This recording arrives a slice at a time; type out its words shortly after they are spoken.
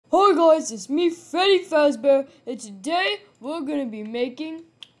Hi guys, it's me, Freddy Fazbear, and today we're gonna be making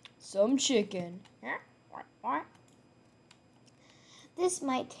some chicken. What? This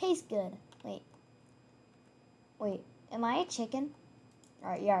might taste good. Wait, am I a chicken?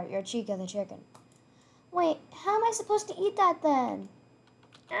 Alright, yeah, you're Chica the chicken. Wait, how am I supposed to eat that then?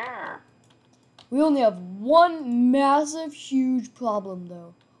 We only have one massive, huge problem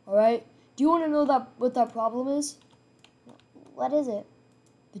though, alright? Do you want to know what that problem is? What is it?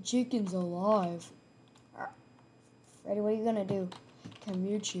 The chicken's alive. Freddy, what are you gonna do? Come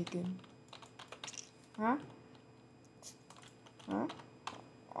here, chicken. Huh?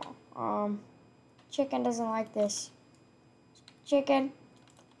 Chicken doesn't like this. Chicken,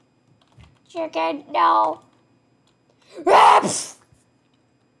 no!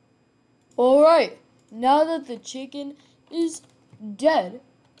 Alright, now that the chicken is dead,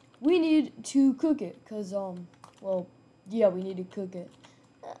 we need to cook it, cause we need to cook it.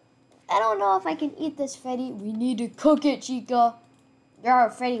 I don't know if I can eat this, Freddy. We need to cook it, Chica.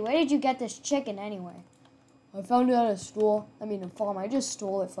 Freddy, where did you get this chicken anyway? I found it at a farm. I just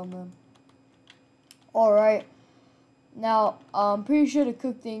stole it from them. Alright. Now, I'm pretty sure to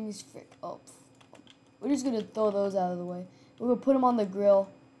cook things... we're just going to throw those out of the way. We're going to put them on the grill.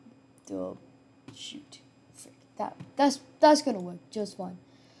 Shoot. That's going to work just fine.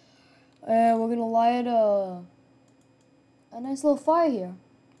 And we're going to light a nice little fire here.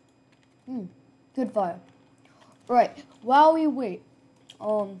 Good fire. Right. While we wait,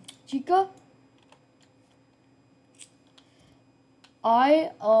 Chica,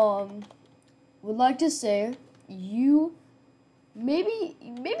 I would like to say maybe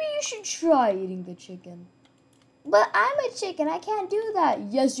you should try eating the chicken. But I'm a chicken. I can't do that.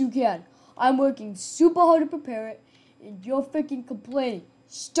 Yes, you can. I'm working super hard to prepare it, and you're freaking complaining.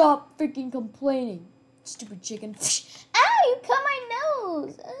 Stop freaking complaining, stupid chicken. Ow! You cut my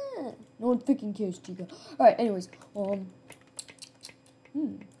nose. No one freaking cares, Chica. All right. Anyways,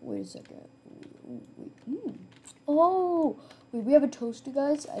 wait a second. Oh, wait. We have a toaster,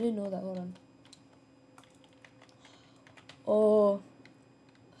 guys. I didn't know that. Hold on. Oh,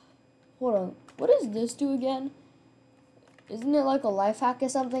 hold on. What does this do again? Isn't it like a life hack or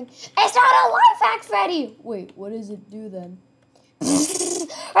something? It's not a life hack, Freddy! Wait, what does it do then?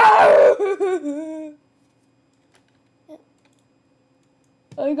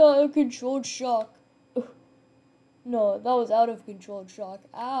 I got a controlled shock. No, that was out of controlled shock.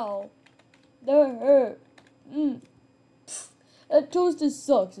 Ow. That hurt. That toaster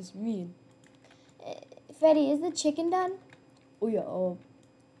sucks. It's mean. Freddy, is the chicken done? Oh, yeah.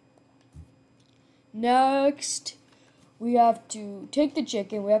 Next, we have to take the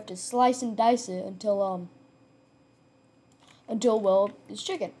chicken. We have to slice and dice it until it's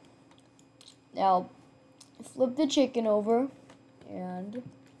chicken. Now, flip the chicken over, and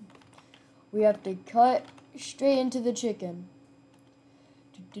we have to cut straight into the chicken.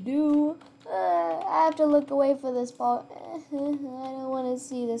 I have to look away for this part. I don't want to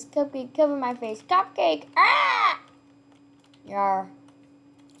see this cupcake cover my face. Cupcake! Ah! Yar.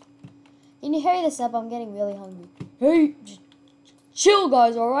 Can you hurry this up? I'm getting really hungry. Hey, just chill,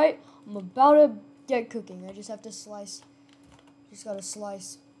 guys, alright? I'm about to get cooking. I just have to slice. Just gotta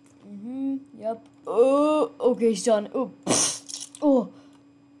slice. Yep. Oh, okay, it's done. Oh,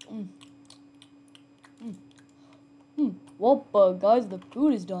 Well, guys, the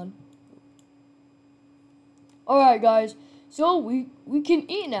food is done. Alright, guys. So, we can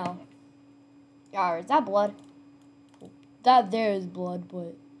eat now. Yar, is that blood? That there is blood,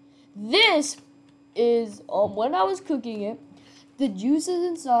 but this is, when I was cooking it, the juices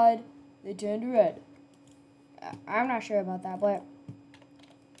inside, they turned red. I'm not sure about that, but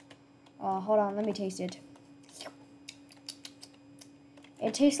hold on, let me taste it.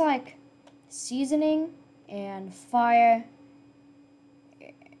 It tastes like seasoning and fire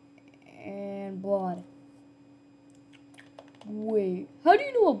and blood. Wait, how do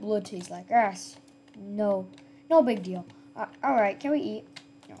you know what blood tastes like? Yes. No big deal. Alright, can we eat?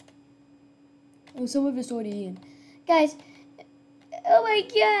 No. Oh, some of it's already eaten. Guys, oh my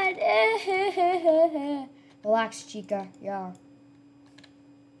god. Relax, Chica. Yeah.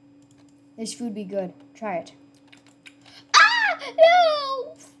 This food be good. Try it. Ah!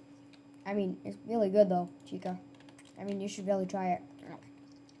 No! I mean, it's really good though, Chica. I mean, you should really try it.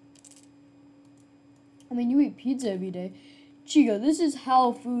 I mean, you eat pizza every day. Chica, this is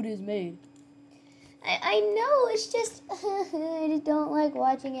how food is made. I know, it's just, I just don't like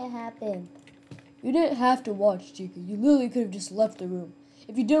watching it happen. You didn't have to watch, Chica. You literally could have just left the room.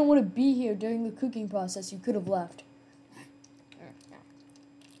 If you didn't want to be here during the cooking process, you could have left.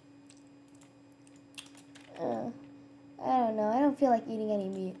 I don't know. I don't feel like eating any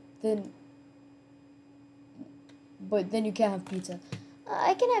meat. But then you can't have pizza.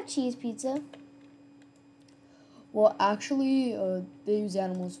 I can have cheese pizza. Well, actually, they use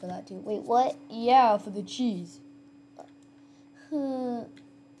animals for that too. Wait, what? Yeah, for the cheese. Dang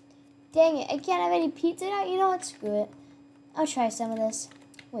it, I can't have any pizza now? You know what? Screw it. I'll try some of this.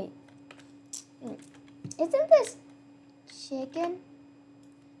 Wait. Isn't this chicken?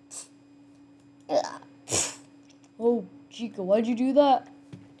 Ugh. Oh, Chica, why'd you do that?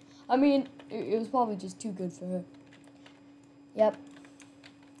 I mean, it was probably just too good for her. Yep.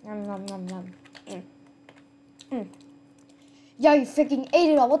 Nom nom nom nom. Yeah, you freaking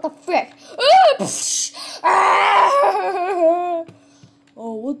ate it all. What the frick?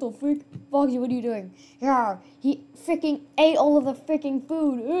 Oh, what the frick? Foxy, what are you doing? Yeah, he freaking ate all of the freaking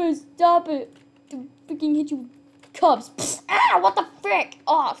food. Stop it. To freaking hit you with cups. What the frick?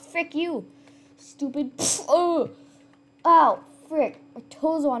 Oh, frick you. Stupid. Ow, frick. My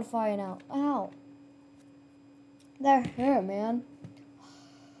toes are on fire now. Ow. That hurt, man.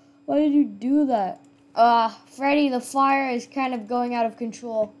 Why did you do that? Freddy, the fire is kind of going out of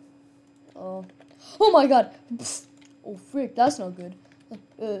control. Oh my god. Oh, frick, that's not good.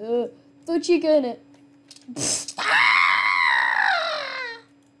 Throw Chica in it.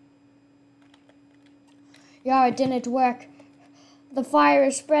 Yeah, it didn't work. The fire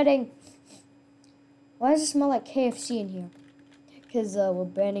is spreading. Why does it smell like KFC in here? Because we're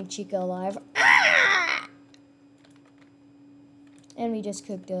burning Chica alive. And we just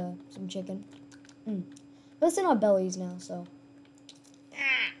cooked some chicken. But it's in our bellies now, so.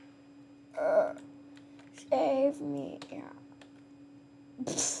 Save me.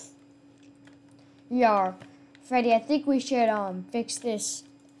 Yeah. Freddy, I think we should fix this.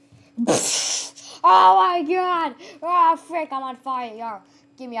 Oh my god! Oh frick, I'm on fire. Yar,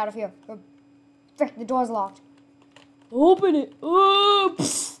 get me out of here. Frick, the door's locked. Open it. Oh,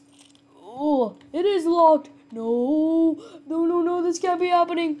 it is locked. No, this can't be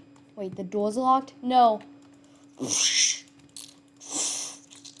happening. Wait, the door's locked? No.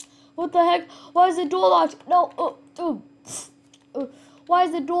 What the heck? Why is the door locked? No. Why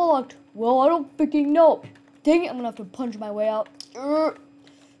is the door locked? Well, I don't freaking know. Dang it, I'm gonna have to punch my way out. Go.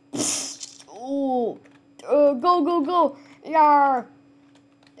 Yar.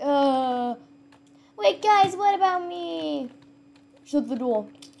 Wait, guys, what about me? Shut the door.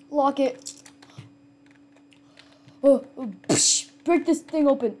 Lock it. Break this thing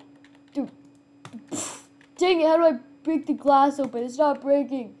open. Dude. Dang it, how do I break the glass open? It's not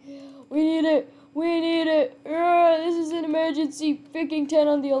breaking. We need it. This is an emergency. Freaking 10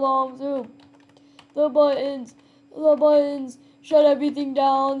 on the alarms. The buttons. Shut everything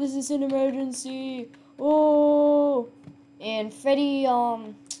down. This is an emergency. Oh. And Freddy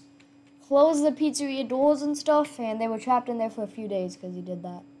closed the pizzeria doors and stuff, and they were trapped in there for a few days because he did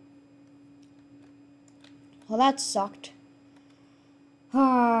that. Well, that sucked.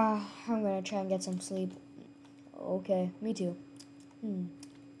 I'm gonna try and get some sleep. Okay, me too.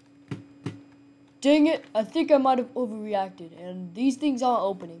 Dang it, I think I might have overreacted, and these things aren't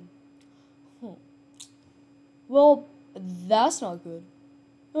opening. Well, that's not good.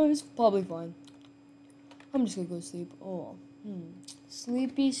 It's probably fine. I'm just gonna go sleep.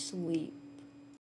 Sleepy sleep.